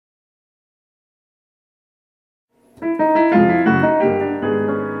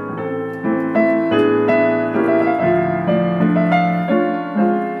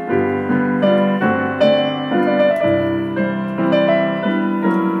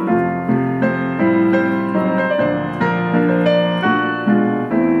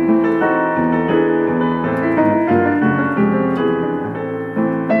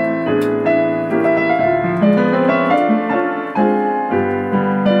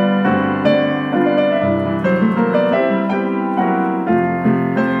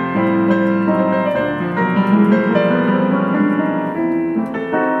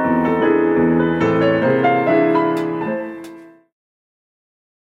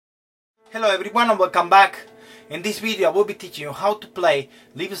Hello everyone and welcome back. In this video I will be teaching you how to play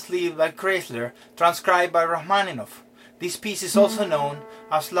Liebeslied by Kreisler, transcribed by Rachmaninoff. This piece is also known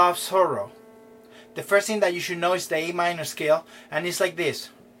as Love Sorrow. The first thing that you should know is the A minor scale, and it's like this.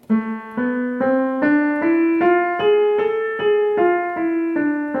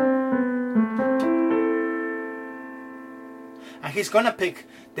 And he's gonna pick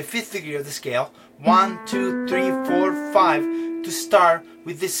the 5th degree of the scale, 1, 2, 3, 4, 5, to start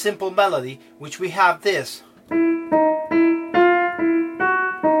with this simple melody, which we have this.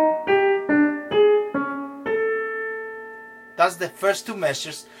 That's the first two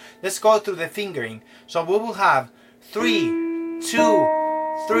measures. Let's go through the fingering. So we will have 3, 2,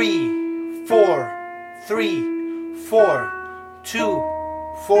 3, 4, 3, 4, 2,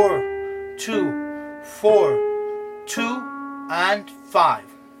 4, 2, 4, 2, and 5.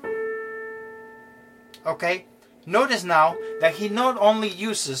 Okay? Notice now that he not only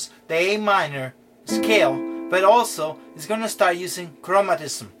uses the A minor scale, but also is going to start using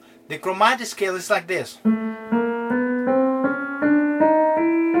chromatism. The chromatic scale is like this.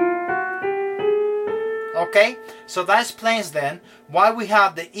 Okay? So that explains then why we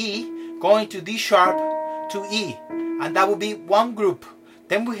have the E going to D sharp to E, and that will be one group.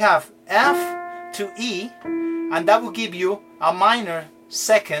 Then we have F to E, and that will give you a minor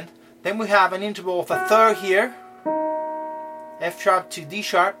second. Then we have an interval of a third here, F sharp to D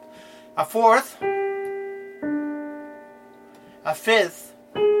sharp, a fourth, a fifth,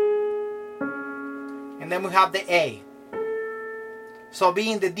 and then we have the A. So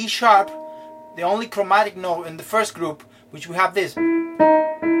being the D sharp, the only chromatic note in the first group, which we have this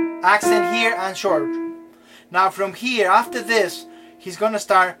accent here and short. Now from here, after this, he's going to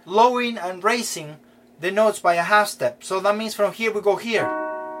start lowering and raising the notes by a half step. So that means from here we go here.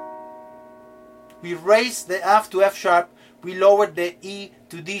 We raise the F to F sharp, we lowered the E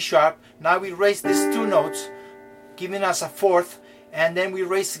to D sharp. Now we raise these two notes, giving us a fourth, and then we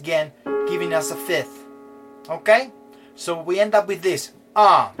raise again, giving us a fifth. Okay? So we end up with this.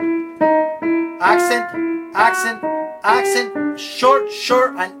 Accent, accent, accent, short,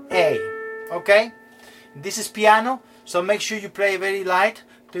 short, and A. Okay? This is piano, so make sure you play very light.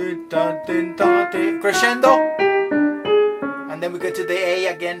 Crescendo. And then we go to the A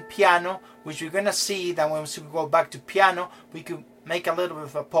again, piano, which we're going to see that when we go back to piano, we could make a little bit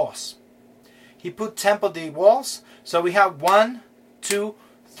of a pause. He put tempo the waltz, so we have 1, 2,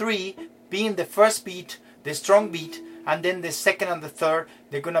 3 being the first beat, the strong beat, and then the second and the third,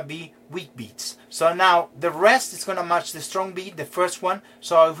 they're going to be weak beats. So now the rest is going to match the strong beat, the first one.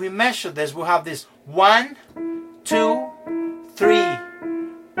 So if we measure this, we'll have this 1, 2, 3,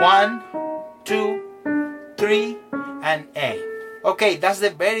 1, 2, 3, and A. Okay, that's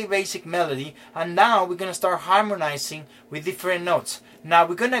the very basic melody, and now we're going to start harmonizing with different notes. Now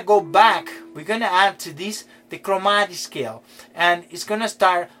we're going to go back, we're going to add to this the chromatic scale, and it's going to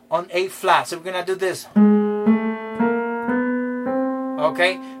start on A flat. So we're going to do this.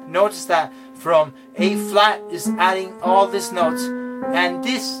 Okay, notice that from A flat is adding all these notes, and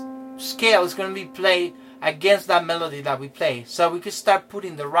this scale is going to be played against that melody that we play. So we could start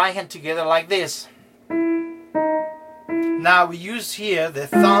putting the right hand together like this. Now we use here the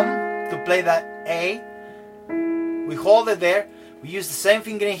thumb to play that A. We hold it there. We use the same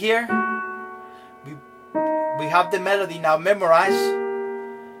finger in here. We have the melody now memorized.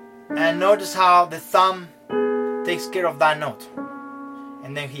 And notice how the thumb takes care of that note.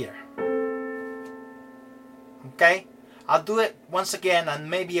 And then here. Okay? I'll do it once again and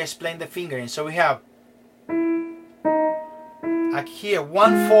maybe explain the fingering. So we have like here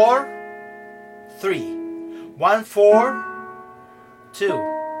 1, 4, 3. 1, 4, 2,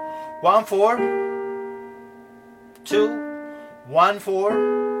 1, 4, 2, 1, 4,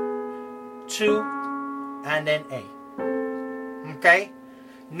 2, and then A. Okay?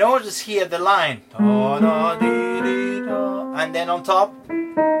 Notice here the line. And then on top.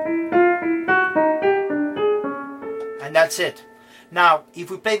 And that's it. Now,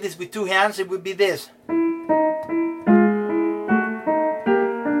 if we play this with two hands, it would be this.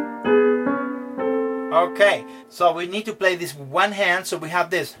 Okay, so we need to play this with one hand, so we have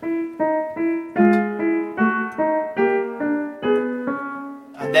this. And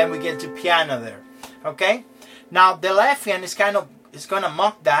then we get to piano there. Okay? Now the left hand is gonna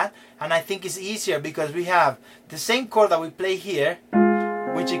mock that, and I think it's easier because we have the same chord that we play here,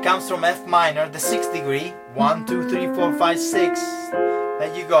 which it comes from F minor, the 6th degree. 1, 2, 3, 4, 5, 6.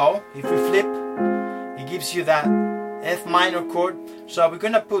 There you go. If we flip, it gives you that F minor chord. So we're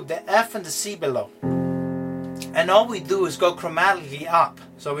gonna put the F and the C below. And all we do is go chromatically up.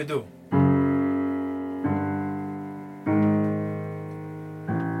 So we do.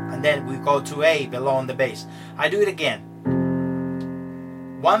 And and then we go to A below on the bass. I do it again.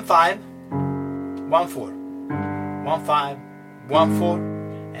 1 5 1 4 1 5 1 4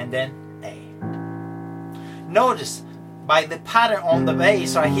 and then A. Notice by the pattern on the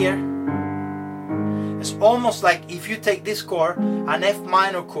bass right here, it's almost like if you take this chord, an F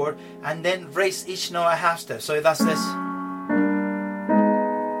minor chord, and then raise each note a half step. So it does this,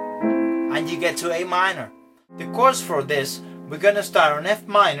 and you get to A minor. The chords for this, we're gonna start on F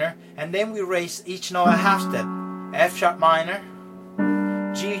minor, and then we raise each note a half step. F sharp minor,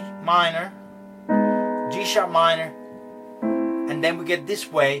 G minor, G sharp minor, and then we get this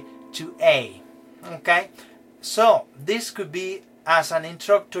way to A. Okay, so this could be as an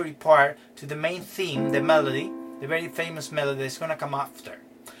introductory part to the main theme, the melody, the very famous melody that's gonna come after.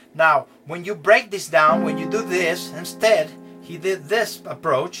 Now, when you break this down, when you do this, instead, he did this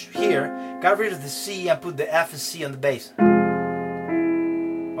approach here, got rid of the C and put the F and C on the bass.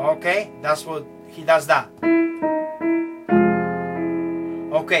 Okay, that's what he does that.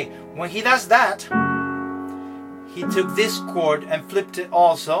 Okay, when he does that, he took this chord and flipped it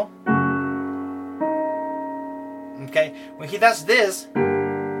also. Okay, when he does this,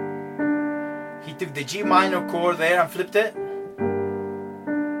 he took the G minor chord there and flipped it.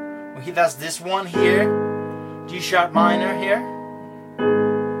 When he does this one here, G sharp minor here,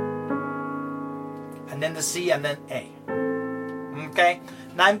 and then the C and then A. Okay,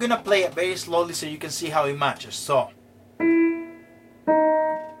 now I'm gonna play it very slowly so you can see how it matches. So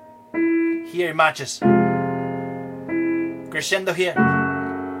here it matches. Crescendo here,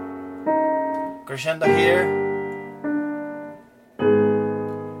 crescendo here,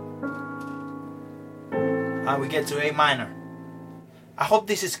 and we get to A minor. I hope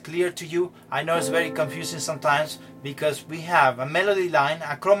this is clear to you. I know it's very confusing sometimes because we have a melody line,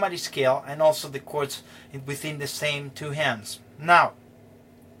 a chromatic scale, and also the chords within the same two hands. Now,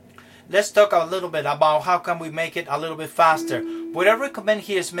 let's talk a little bit about how can we make it a little bit faster. What I recommend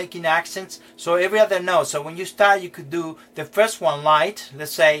here is making accents, so every other note. So when you start, you could do the first one light.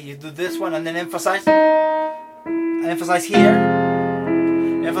 Let's say you do this one and then emphasize. Emphasize here.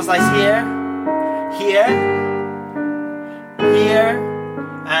 Emphasize here. Here. Here.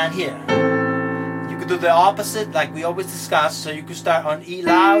 And here. You could do the opposite like we always discuss. So you could start on E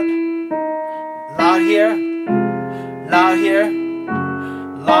loud. Loud here. Loud here.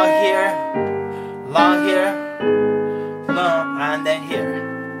 Loud here. Loud here. And then here,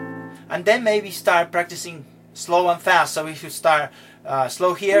 and then maybe start practicing slow and fast. So we should start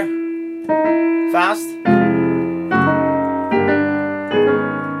slow here, fast.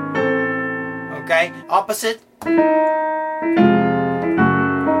 Okay, opposite.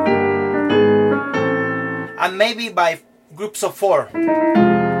 And maybe by groups of 4.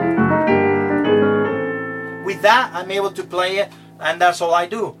 With that, I'm able to play it, and that's all I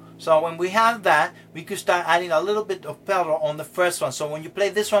do. So when we have that, we could start adding a little bit of pedal on the first one. So when you play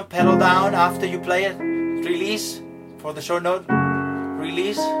this one, pedal down after you play it, release for the short note,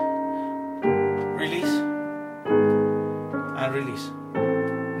 release, release, and release.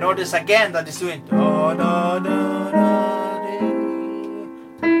 Notice again that it's doing do, do, do, do,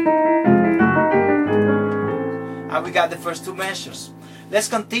 and we got the first two measures. Let's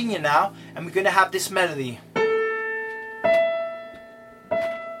continue now, and we're gonna have this melody.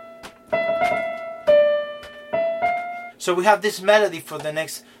 So we have this melody for the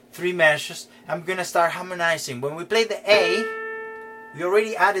next 3 measures. I'm gonna start harmonizing. When we play the A, we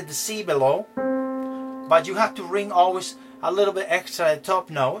already added the C below, but you have to ring always a little bit extra at the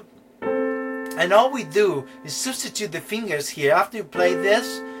top note. And all we do is substitute the fingers here. After you play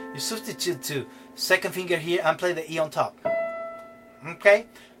this, you substitute to second finger here and play the E on top. Okay?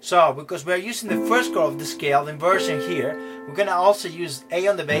 So, because we're using the first chord of the scale, the inversion here, we're gonna also use A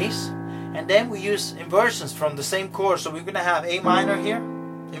on the bass. And then we use inversions from the same chord. So we're going to have A minor here,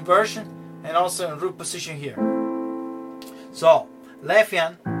 inversion, and also in root position here. So, left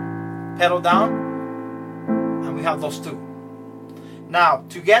hand, pedal down, and we have those two. Now,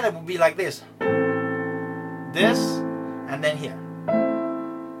 together it will be like this. This, and then here.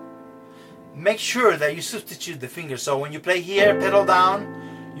 Make sure that you substitute the finger. So when you play here, pedal down,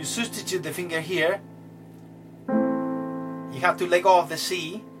 you substitute the finger here. You have to let go of the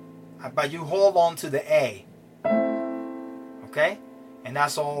C, but you hold on to the A. Okay? And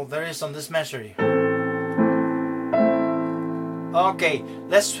that's all there is on this measure. Okay,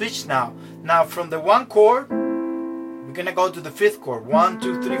 let's switch now. Now from the 1 chord, we're gonna go to the 5th chord. 1,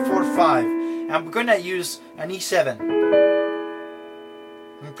 2, 3, 4, 5. And we're gonna use an E7.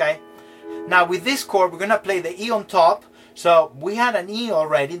 Okay? Now with this chord, we're gonna play the E on top. So we had an E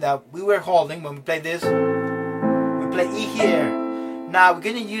already that we were holding when we played this. We play E here. Now we're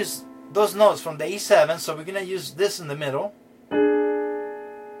going to use those notes from the E7, so we're going to use this in the middle.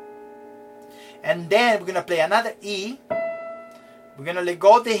 And then we're going to play another E. We're going to let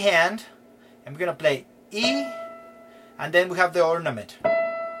go of the hand, and we're going to play E, and then we have the ornament.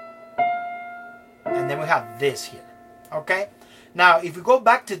 And then we have this here. Okay? Now, if we go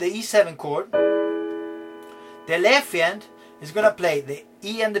back to the E7 chord, the left hand is going to play the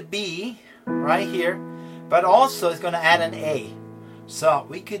E and the B right here, but also it's going to add an A. So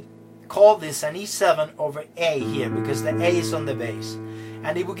we could call this an E7 over A here, because the A is on the bass.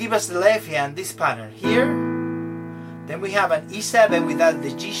 And it will give us the left hand this pattern here. Then we have an E7 without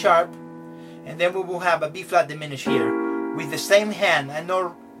the G sharp, and then we will have a B flat diminished here with the same hand. I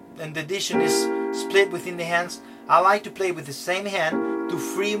know and the addition is split within the hands. I like to play with the same hand to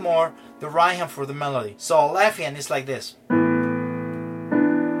free more the right hand for the melody. So left hand is like this.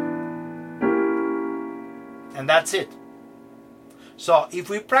 And that's it. So if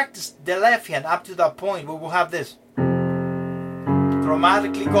we practice the left hand up to that point, we will have this.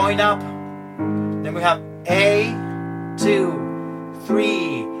 Chromatically going up. Then we have A, 2,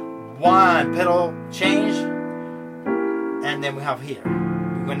 3, 1, pedal change. And then we have here.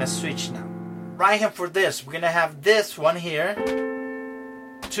 We're going to switch now. Right hand for this, we're going to have this one here.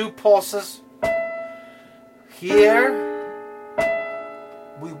 2 pulses. Here.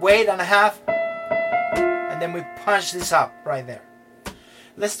 We wait and a half. And then we punch this up right there.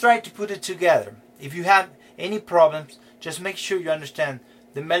 Let's try to put it together. If you have any problems, just make sure you understand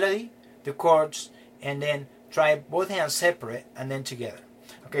the melody, the chords, and then try both hands separate and then together.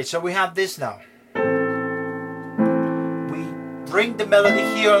 Okay, so we have this now. We bring the melody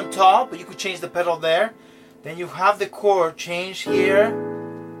here on top, but you could change the pedal there. Then you have the chord change here,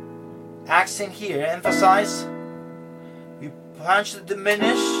 accent here, emphasize. We punch the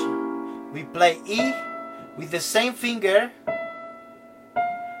diminish. We play E with the same finger.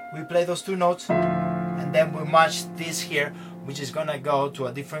 We play those 2 notes, and then we match this here, which is gonna go to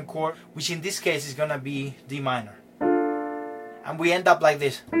a different chord, which in this case is gonna be D minor. And we end up like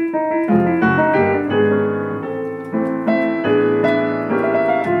this.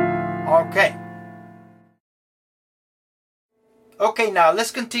 Okay. Okay, now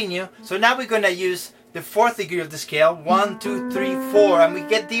let's continue. So now we're gonna use the 4th degree of the scale, 1, 2, 3, 4, and we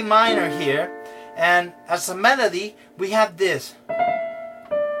get D minor here. And as a melody, we have this.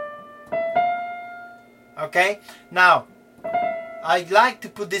 Okay, now I like to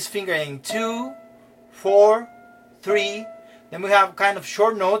put this finger in 2, 4, 3. Then we have kind of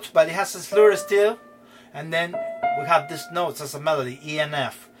short notes, but it has a slur still. And then we have these notes as a melody, E and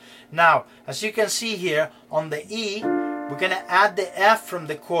F. Now, as you can see here on the E, we're gonna add the F from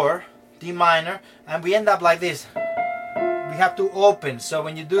the chord, D minor, and we end up like this. We have to open. So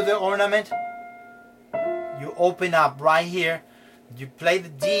when you do the ornament, you open up right here. You play the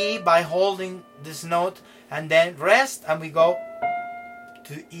D by holding this note, and then rest, and we go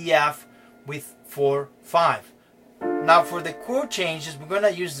to EF with 4, 5. Now for the chord changes, we're going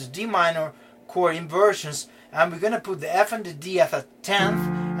to use the D minor chord inversions, and we're going to put the F and the D at a 10th,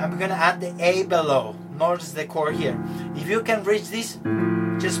 and we're going to add the A below. Notice the chord here. If you can reach this,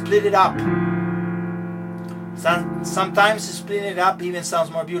 just split it up. Sometimes splitting it up even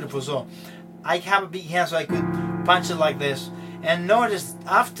sounds more beautiful. So I have a big hand, so I could punch it like this. And notice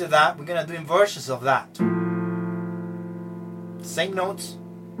after that, we're going to do inversions of that. Same notes,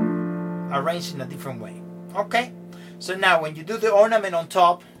 arranged in a different way. Okay? So now when you do the ornament on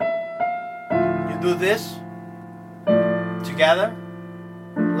top, you do this, together,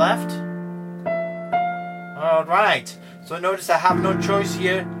 left. Alright. So notice I have no choice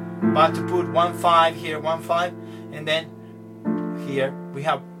here but to put 1, 5 here, 1, 5. And then here we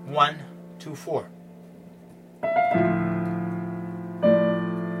have 1, 2, 4.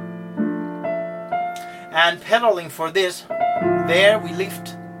 And pedaling for this, there we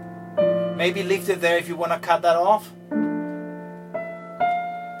lift, maybe lift it there if you want to cut that off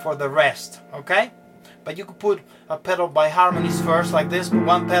for the rest, okay? But you could put a pedal by harmonies first like this, with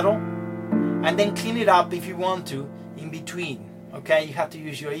 1 pedal, and then clean it up if you want to in between, okay? You have to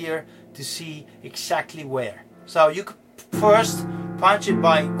use your ear to see exactly where. So you could first punch it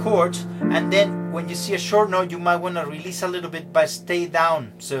by chords, and then when you see a short note, you might want to release a little bit but stay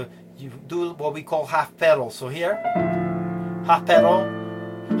down. So you do what we call half pedal. So here, half pedal,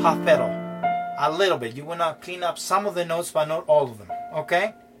 a little bit. You want to clean up some of the notes but not all of them,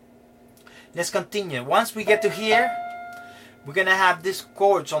 okay? Let's continue. Once we get to here, we're going to have these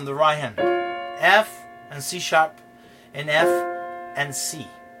chords on the right hand. F and C sharp and F and C,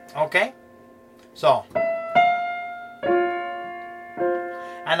 okay? So,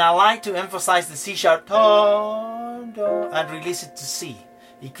 and I like to emphasize the C sharp. do, and release it to C.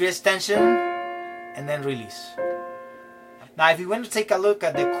 It creates tension and then release. Now if you want to take a look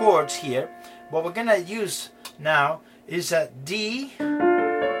at the chords here, what we're going to use now is a D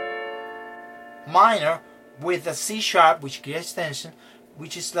minor with a C sharp, which creates tension,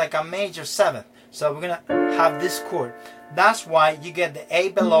 which is like a major 7th. So we're going to have this chord. That's why you get the A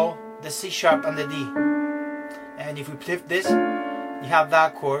below, the C sharp and the D. And if we flip this, you have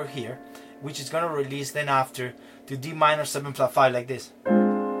that chord here, which is going to release then after to D minor 7 flat 5 like this.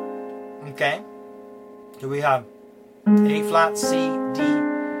 Okay? So we have A flat, C, D,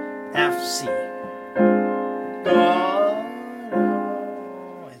 F, C.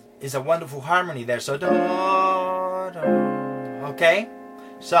 It's a wonderful harmony there. So do, do. Okay?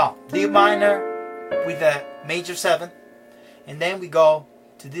 So D minor with a major 7th, and then we go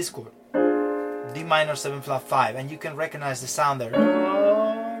to this chord, D minor 7 flat 5, and you can recognize the sound there.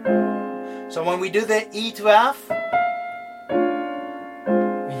 So when we do the E to F, we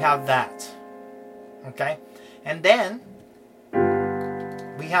have that. Okay? And then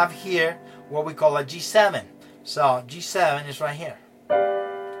we have here what we call a G7. So G7 is right here.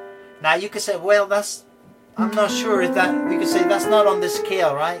 Now you could say, well, I'm not sure if that, we could say that's not on the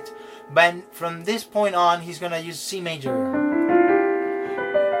scale, right? But from this point on, he's going to use C major.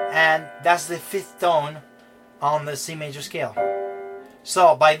 And that's the 5th tone on the C major scale.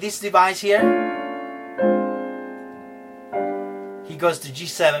 So by this device here, he goes to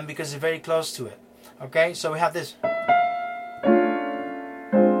G7 because it's very close to it. Okay, so we have this.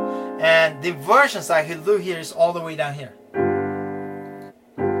 And the versions that he'll do here is all the way down here.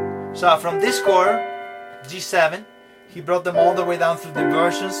 So from this chord, G7, he brought them all the way down through the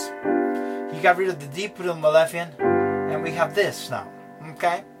versions. He got rid of the D, put on the left hand, and we have this now.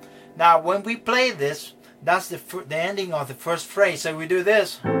 Okay? Now when we play this, that's the ending of the first phrase. So we do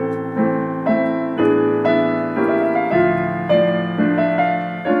this. And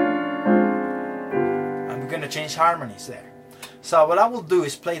we're going to change harmonies there. So what I will do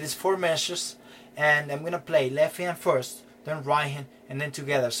is play these 4 measures, and I'm going to play left hand first, then right hand, and then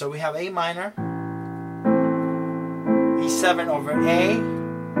together. So we have A minor, E7 over A,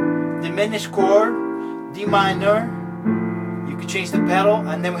 diminished chord, D minor, you can change the pedal,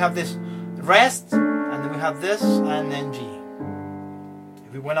 and then we have this rest, and then we have this, and then G.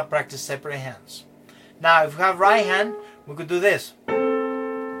 If we want to practice separate hands. Now if we have right hand, we could do this.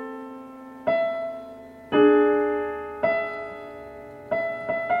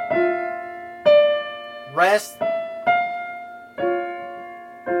 Rest,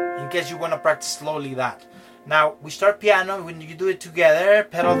 in case you want to practice slowly that. Now we start piano, when you do it together,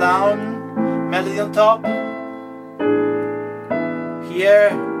 pedal down, melody on top, here,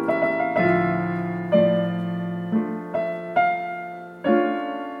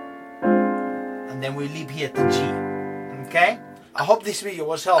 and then we leave here to G. Okay? I hope this video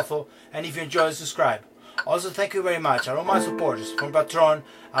was helpful, and if you enjoyed, subscribe. Also, thank you very much. I all my supporters from Patreon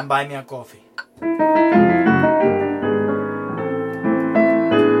and Buy Me a Coffee.